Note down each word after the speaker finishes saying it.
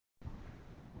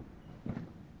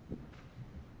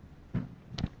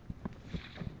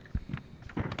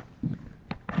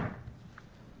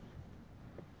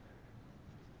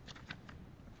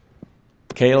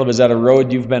Caleb, is that a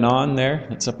road you've been on there?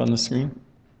 That's up on the screen.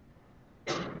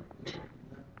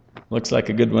 Looks like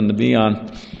a good one to be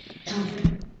on.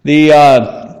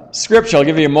 The scripture, I'll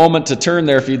give you a moment to turn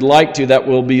there if you'd like to, that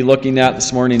we'll be looking at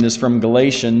this morning is from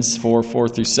Galatians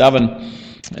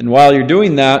 4:4-7. And while you're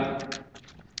doing that,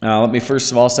 let me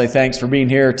first of all say thanks for being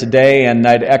here today, and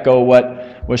I'd echo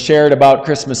what was shared about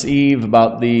Christmas Eve,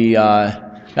 about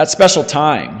that special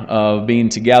time of being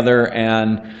together.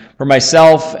 And for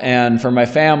myself and for my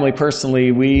family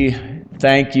personally, we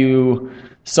thank you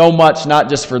so much, not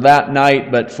just for that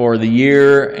night, but for the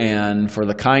year and for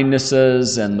the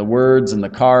kindnesses and the words and the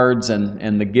cards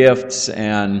and the gifts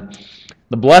and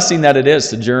the blessing that it is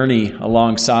to journey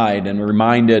alongside. And we're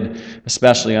reminded,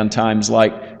 especially on times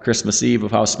like Christmas Eve,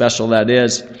 of how special that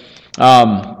is.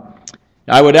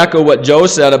 I would echo what Joe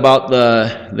said about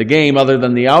the game, other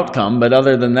than the outcome. But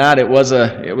other than that, it was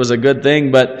a good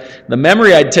thing. But the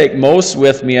memory I'd take most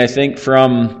with me, I think,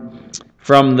 from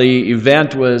the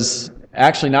event was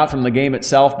actually not from the game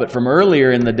itself, but from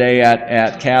earlier in the day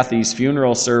at Kathy's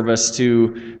funeral service,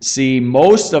 to see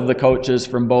most of the coaches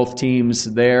from both teams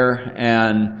there,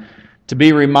 and to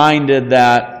be reminded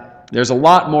that there's a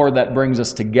lot more that brings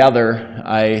us together,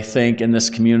 I think, in this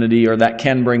community, or that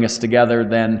can bring us together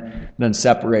than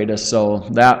separate us. So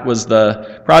that was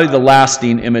probably the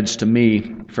lasting image to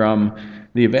me from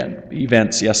the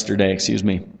events yesterday.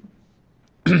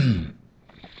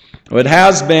 It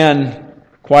has been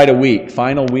quite a week,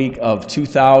 final week of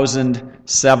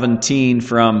 2017,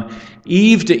 from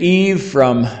eve to eve,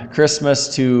 from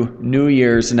Christmas to New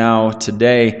Year's now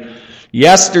today.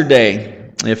 Yesterday,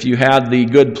 if you had the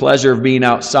good pleasure of being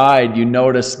outside, you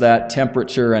noticed that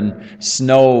temperature and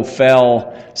snow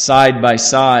fell side by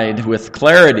side with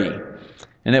clarity.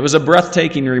 And it was a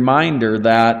breathtaking reminder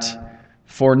that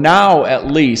for now at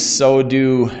least, so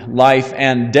do life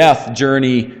and death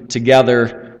journey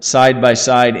together side by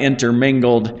side,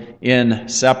 intermingled,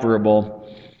 inseparable.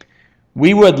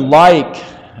 We would like,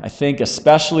 I think,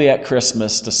 especially at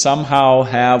Christmas, to somehow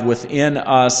have within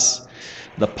us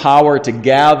the power to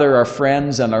gather our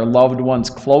friends and our loved ones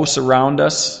close around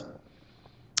us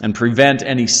and prevent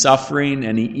any suffering,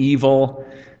 any evil,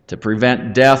 to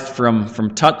prevent death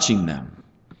from touching them.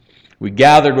 We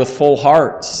gathered with full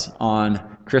hearts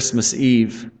on Christmas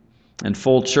Eve and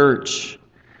full church.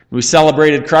 We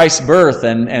celebrated Christ's birth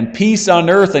and peace on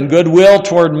earth and goodwill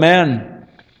toward men.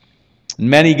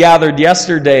 Many gathered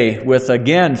yesterday with,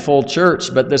 again, full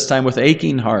church, but this time with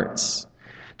aching hearts,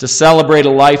 to celebrate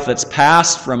a life that's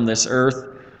passed from this earth.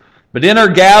 But in our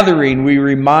gathering, we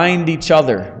remind each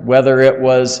other, whether it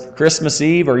was Christmas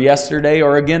Eve or yesterday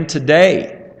or again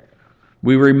today,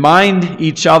 we remind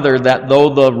each other that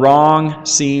though the wrong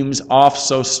seems oft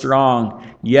so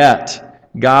strong, yet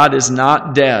God is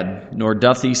not dead, nor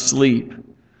doth he sleep,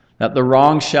 that the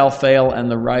wrong shall fail and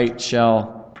the right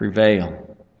shall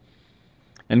prevail.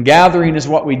 And gathering is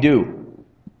what we do.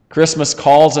 Christmas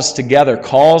calls us together,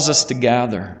 calls us to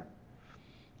gather,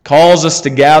 calls us to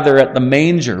gather at the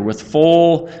manger with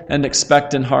full and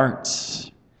expectant hearts,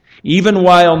 even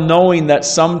while knowing that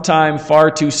sometime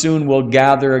far too soon we'll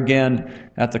gather again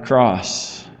at the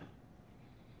cross.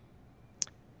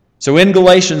 So in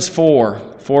Galatians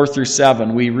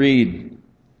 4:4-7, we read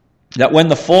that when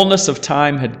the fullness of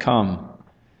time had come,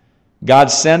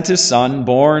 God sent his Son,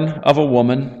 born of a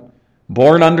woman,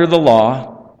 born under the law,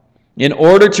 in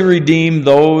order to redeem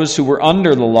those who were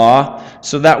under the law,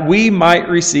 so that we might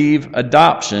receive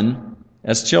adoption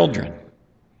as children.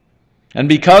 And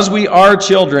because we are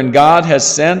children, God has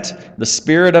sent the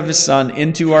Spirit of his Son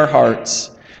into our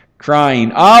hearts,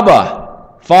 crying,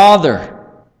 Abba, Father,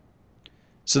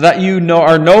 so that you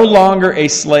are no longer a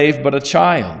slave but a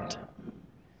child.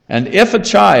 And if a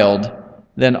child,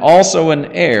 then also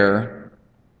an heir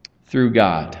through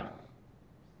God.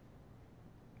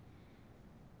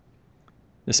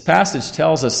 This passage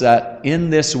tells us that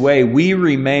in this way we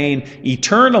remain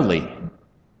eternally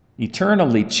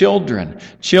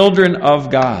children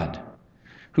of God,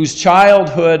 whose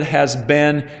childhood has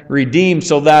been redeemed,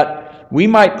 so that we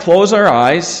might close our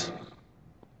eyes,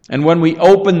 and when we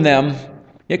open them,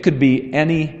 it could be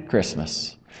any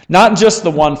Christmas. Not just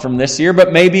the one from this year,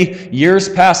 but maybe years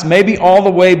past, maybe all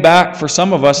the way back for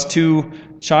some of us to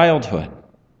childhood.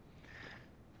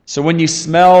 So when you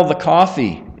smell the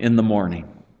coffee in the morning,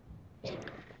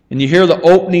 and you hear the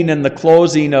opening and the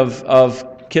closing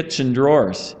of kitchen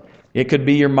drawers, it could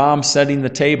be your mom setting the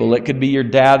table. It could be your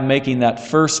dad making that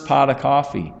first pot of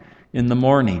coffee in the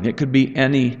morning. It could be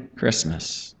any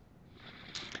Christmas.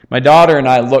 My daughter and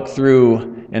I looked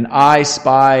through an I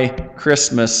Spy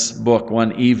Christmas book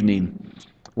one evening.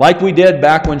 like we did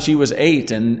back when she was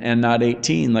 8 and not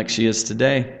 18 like she is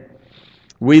today.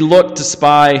 We looked to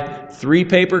spy 3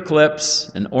 paper clips,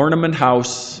 an ornament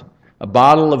house, a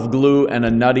bottle of glue, and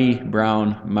a nutty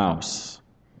brown mouse.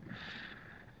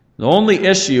 The only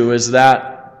issue is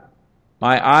that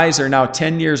my eyes are now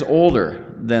 10 years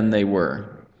older than they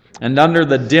were. And under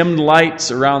the dimmed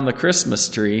lights around the Christmas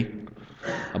tree,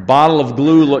 a bottle of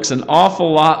glue looks an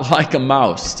awful lot like a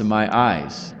mouse to my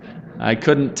eyes. I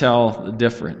couldn't tell the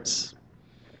difference.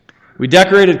 We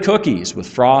decorated cookies with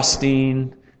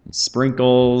frosting, and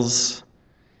sprinkles,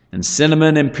 and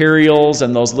cinnamon imperials,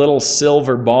 and those little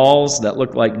silver balls that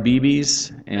look like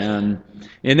BBs. And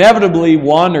inevitably,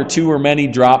 1 or 2 or many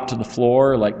drop to the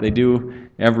floor like they do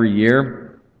every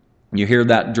year. You hear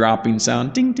that dropping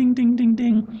sound, ding, ding, ding, ding,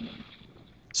 ding.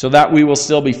 So that we will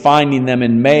still be finding them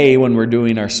in May when we're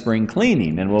doing our spring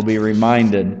cleaning, and we'll be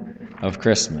reminded of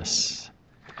Christmas.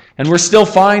 And we're still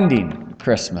finding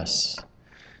Christmas.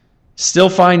 Still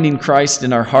finding Christ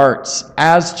in our hearts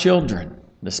as children,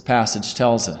 this passage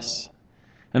tells us.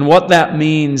 And what that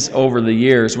means over the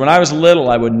years. When I was little,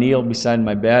 I would kneel beside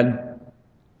my bed,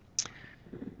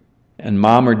 and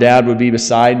Mom or Dad would be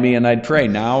beside me, and I'd pray,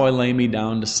 "Now I lay me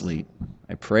down to sleep.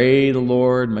 I pray the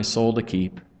Lord my soul to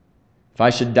keep. If I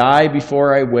should die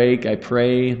before I wake, I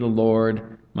pray the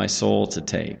Lord my soul to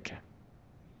take."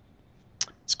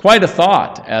 It's quite a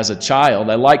thought as a child.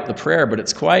 I like the prayer, but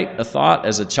it's quite a thought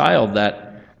as a child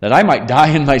that I might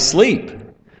die in my sleep.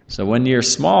 So when you're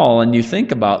small and you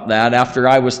think about that, after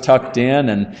I was tucked in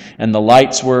and the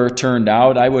lights were turned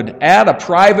out, I would add a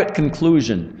private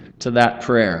conclusion to that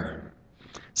prayer.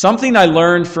 Something I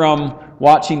learned from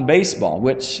watching baseball,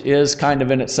 which is kind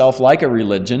of in itself like a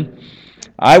religion.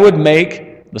 I would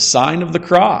make the sign of the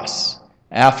cross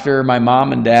after my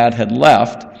mom and dad had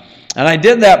left. And I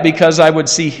did that because I would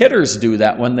see hitters do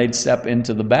that when they'd step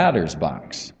into the batter's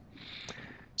box.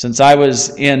 Since I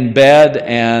was in bed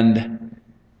and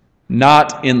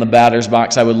not in the batter's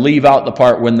box, I would leave out the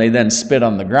part when they then spit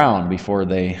on the ground before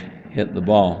they hit the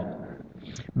ball.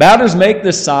 Batters make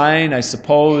this sign, I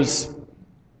suppose,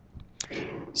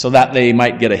 so that they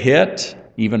might get a hit,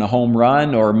 even a home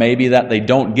run, or maybe that they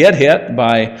don't get hit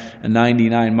by a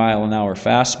 99-mile-an-hour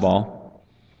fastball.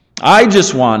 I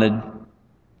just wanted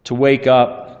to wake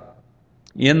up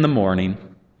in the morning,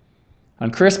 on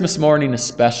Christmas morning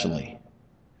especially,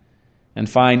 and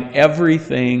find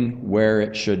everything where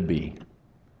it should be.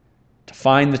 To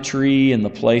find the tree in the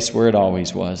place where it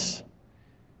always was,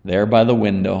 there by the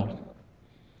window,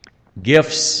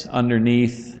 gifts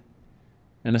underneath,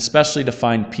 and especially to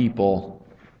find people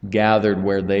gathered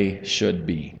where they should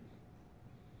be.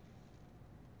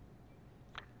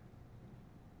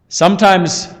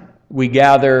 Sometimes we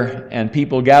gather and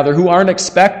people gather who aren't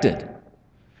expected,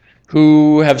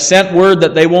 who have sent word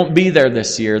that they won't be there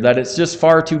this year, that it's just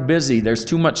far too busy, there's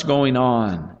too much going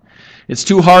on. It's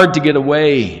too hard to get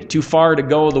away, too far to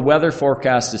go, the weather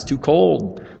forecast is too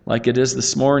cold, like it is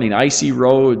this morning, icy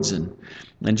roads and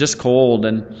just cold.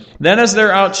 And then as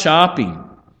they're out shopping,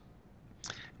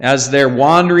 as they're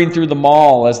wandering through the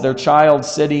mall, as their child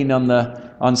sitting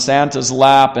on Santa's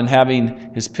lap and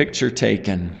having his picture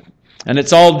taken, and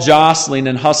it's all jostling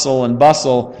and hustle and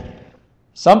bustle,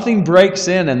 something breaks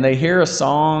in and they hear a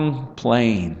song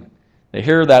playing. They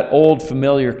hear that old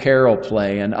familiar carol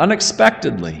play, and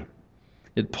unexpectedly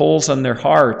it pulls on their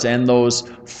heart, and those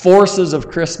forces of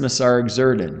Christmas are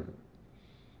exerted.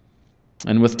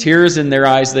 And with tears in their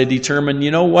eyes, they determine,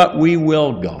 you know what, we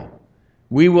will go.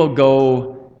 We will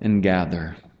go and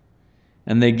gather.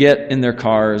 And they get in their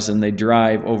cars and they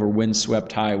drive over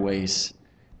windswept highways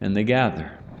and they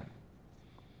gather.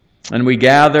 And we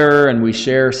gather and we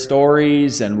share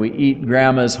stories and we eat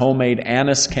Grandma's homemade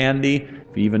anise candy,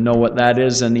 if you even know what that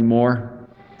is anymore.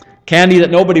 Candy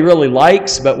that nobody really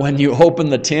likes, but when you open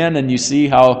the tin and you see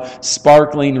how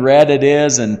sparkling red it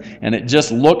is and it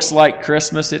just looks like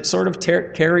Christmas, it sort of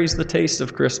carries the taste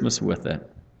of Christmas with it.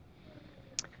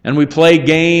 And we play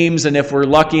games, and if we're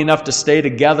lucky enough to stay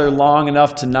together long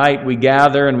enough tonight, we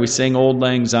gather and we sing Auld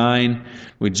Lang Syne.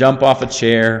 We jump off a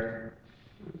chair,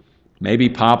 maybe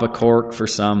pop a cork for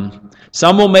some.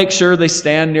 Some will make sure they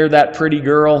stand near that pretty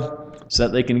girl so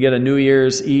that they can get a New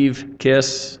Year's Eve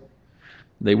kiss.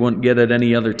 They wouldn't get it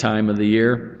any other time of the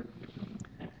year.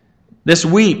 This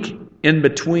week in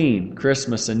between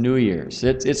Christmas and New Year's,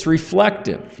 it's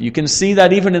reflective. You can see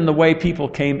that even in the way people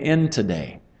came in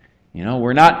today. You know,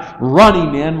 we're not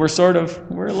running in. We're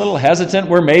a little hesitant.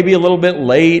 We're maybe a little bit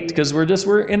late because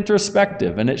we're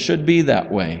introspective, and it should be that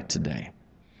way today.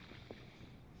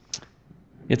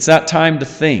 It's that time to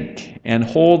think and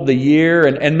hold the year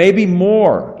and maybe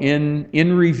more in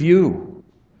review.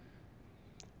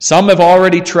 Some have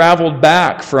already traveled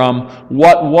back from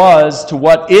what was to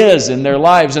what is in their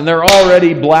lives, and they're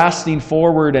already blasting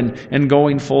forward and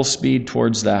going full speed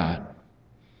towards that.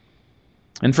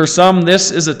 And for some, this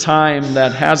is a time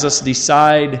that has us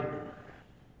decide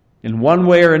in one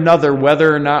way or another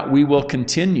whether or not we will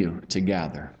continue to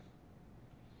gather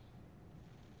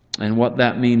and what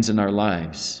that means in our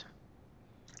lives.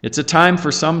 It's a time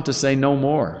for some to say no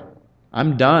more.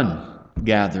 I'm done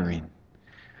gathering.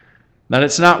 That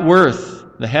it's not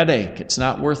worth the headache. It's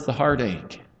not worth the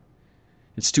heartache.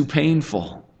 It's too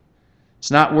painful.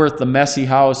 It's not worth the messy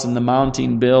house and the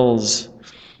mounting bills.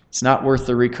 It's not worth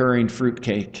the recurring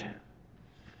fruitcake.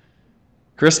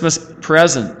 Christmas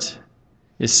present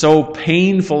is so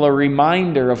painful a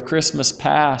reminder of Christmas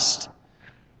past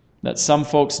that some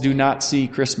folks do not see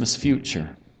Christmas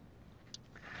future,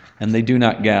 and they do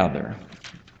not gather.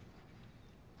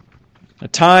 A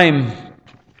time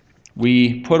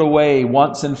we put away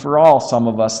once and for all, some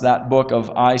of us, that book of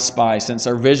I Spy. Since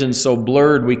our vision's so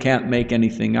blurred, we can't make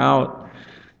anything out,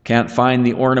 can't find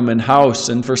the ornament house.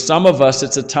 And for some of us,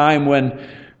 it's a time when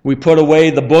we put away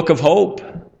the book of hope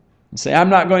and say, I'm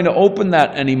not going to open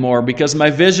that anymore because my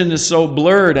vision is so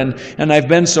blurred and I've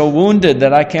been so wounded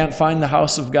that I can't find the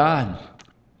house of God.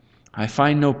 I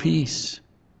find no peace.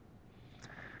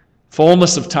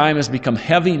 Fullness of time has become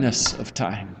heaviness of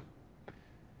time.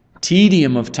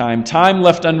 Tedium of time, time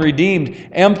left unredeemed,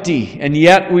 empty. And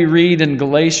yet we read in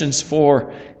Galatians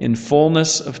 4, in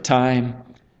fullness of time,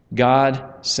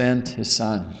 God sent His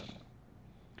Son.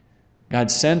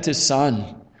 God sent His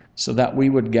Son so that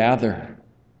we would gather.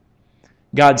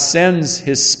 God sends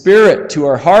His Spirit to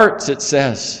our hearts, it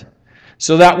says,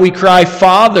 so that we cry,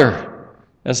 Father,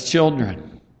 as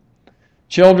children.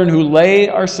 Children who lay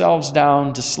ourselves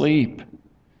down to sleep.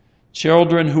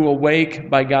 Children who awake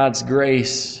by God's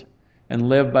grace and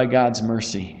live by God's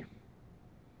mercy.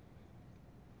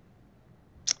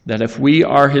 That if we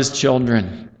are His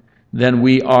children, then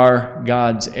we are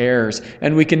God's heirs.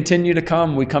 And we continue to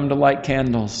come. We come to light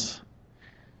candles.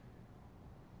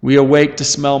 We awake to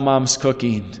smell Mom's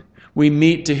cooking. We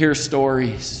meet to hear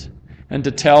stories and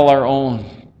to tell our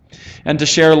own and to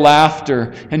share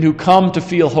laughter and who come to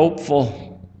feel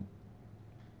hopeful.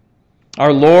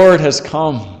 Our Lord has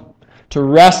come to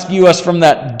rescue us from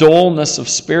that dullness of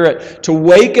spirit, to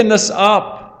waken us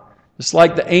up. Just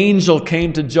like the angel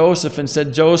came to Joseph and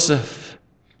said, Joseph,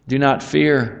 do not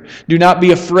fear. Do not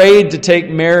be afraid to take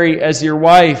Mary as your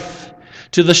wife.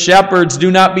 To the shepherds,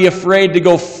 do not be afraid to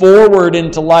go forward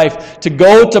into life, to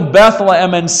go to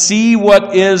Bethlehem and see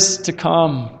what is to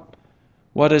come,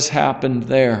 what has happened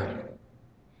there.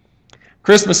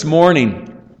 Christmas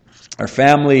morning, our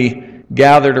family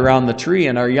gathered around the tree,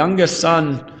 and our youngest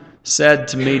son said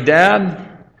to me,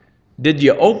 Dad, did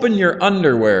you open your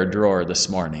underwear drawer this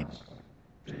morning?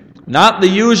 Not the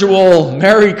usual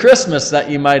Merry Christmas that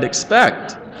you might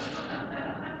expect.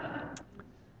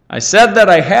 I said that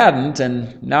I hadn't,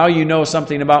 and now you know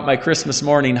something about my Christmas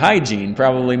morning hygiene,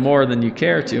 probably more than you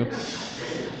care to.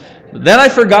 But then I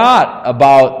forgot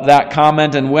about that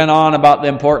comment and went on about the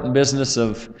important business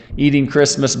of eating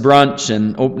Christmas brunch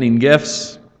and opening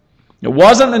gifts. It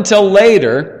wasn't until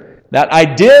later that I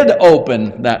did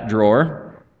open that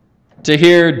drawer to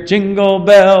hear jingle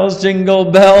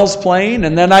bells playing,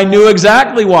 and then I knew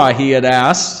exactly why he had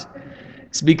asked.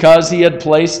 It's because he had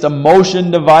placed a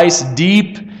motion device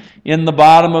deep in the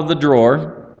bottom of the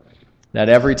drawer, that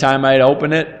every time I'd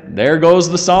open it, there goes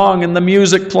the song and the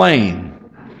music playing.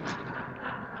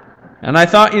 And I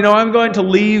thought, I'm going to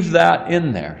leave that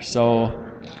in there. So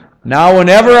now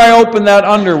whenever I open that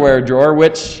underwear drawer,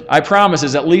 which I promise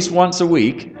is at least once a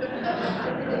week,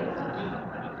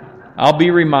 I'll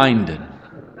be reminded.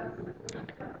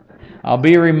 I'll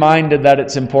be reminded that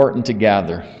it's important to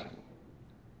gather.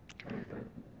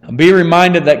 I'll be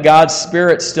reminded that God's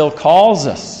Spirit still calls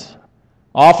us,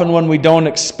 often when we don't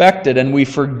expect it and we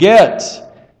forget,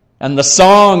 and the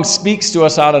song speaks to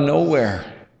us out of nowhere.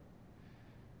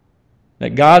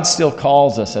 That God still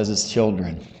calls us as His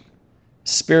children.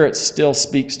 Spirit still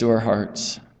speaks to our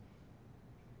hearts.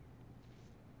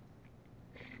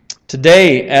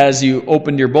 Today, as you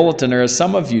opened your bulletin, or as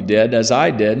some of you did, as I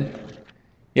did,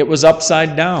 it was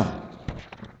upside down.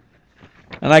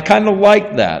 And I kind of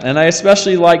liked that. And I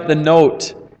especially liked the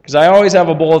note, because I always have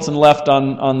a bulletin left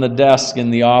on the desk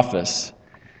in the office.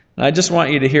 And I just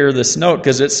want you to hear this note,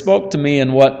 because it spoke to me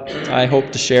in what I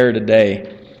hope to share today.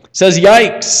 It says,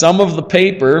 yikes, some of the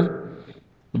paper,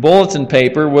 the bulletin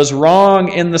paper, was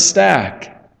wrong in the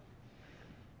stack.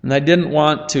 And I didn't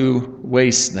want to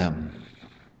waste them.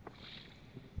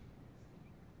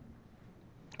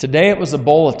 Today it was a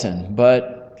bulletin,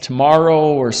 but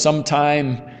tomorrow or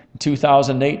sometime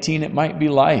 2018, it might be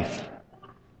life.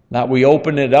 That we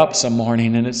open it up some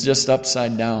morning and it's just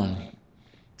upside down.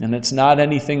 And it's not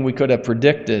anything we could have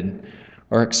predicted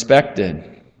or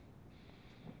expected.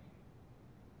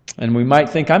 And we might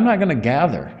think, I'm not going to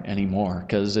gather anymore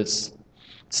because it's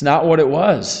not what it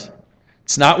was.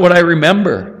 It's not what I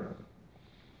remember.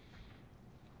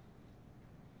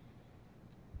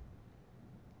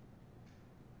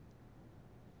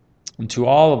 And to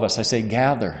all of us, I say,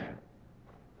 gather.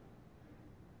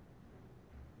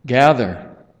 Gather.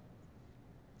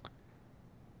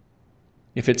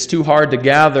 If it's too hard to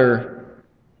gather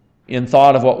in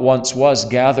thought of what once was,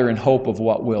 gather in hope of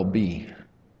what will be,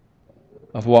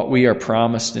 of what we are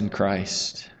promised in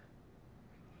Christ.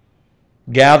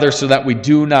 Gather so that we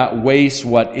do not waste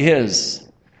what is,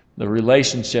 the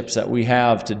relationships that we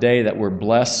have today that we're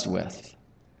blessed with.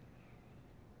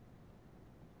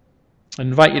 I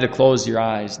invite you to close your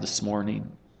eyes this morning.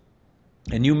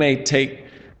 And you may take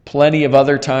plenty of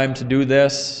other time to do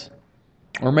this,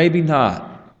 or maybe not.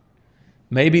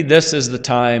 Maybe this is the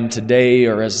time today,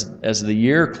 or as the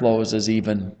year closes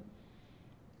even,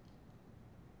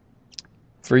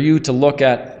 for you to look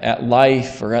at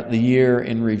life or at the year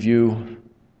in review.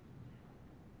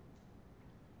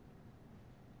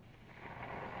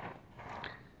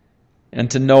 And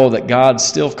to know that God's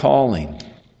still calling.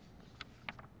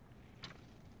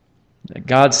 That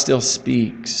God still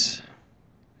speaks.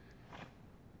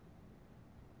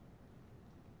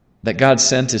 That God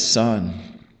sent His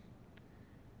Son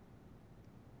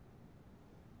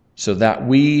so that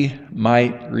we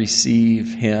might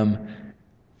receive Him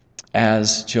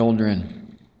as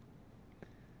children.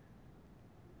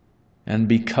 And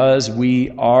because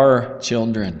we are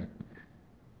children,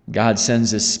 God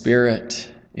sends His Spirit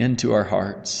into our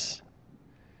hearts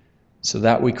so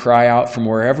that we cry out from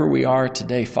wherever we are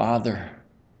today, Father,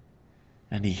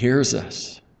 and He hears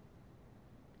us.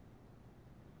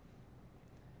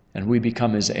 And we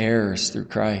become His heirs through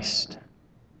Christ.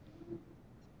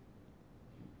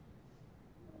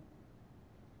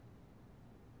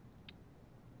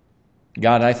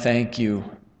 God, I thank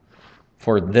You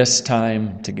for this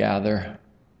time to gather.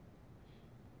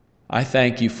 I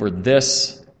thank You for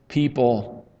this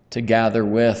people to gather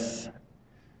with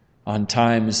on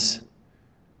times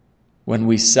when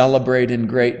we celebrate in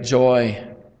great joy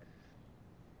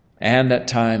and at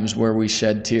times where we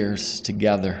shed tears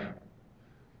together.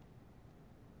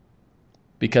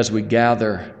 Because we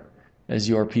gather as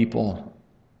Your people.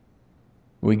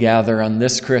 We gather on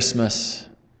this Christmas,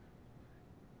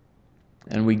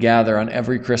 and we gather on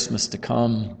every Christmas to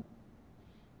come,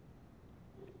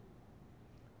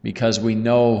 because we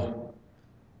know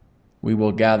we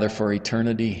will gather for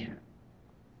eternity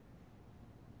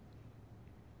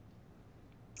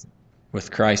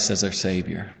with Christ as our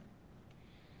Savior.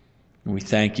 And we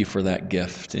thank You for that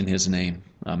gift in His name.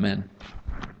 Amen.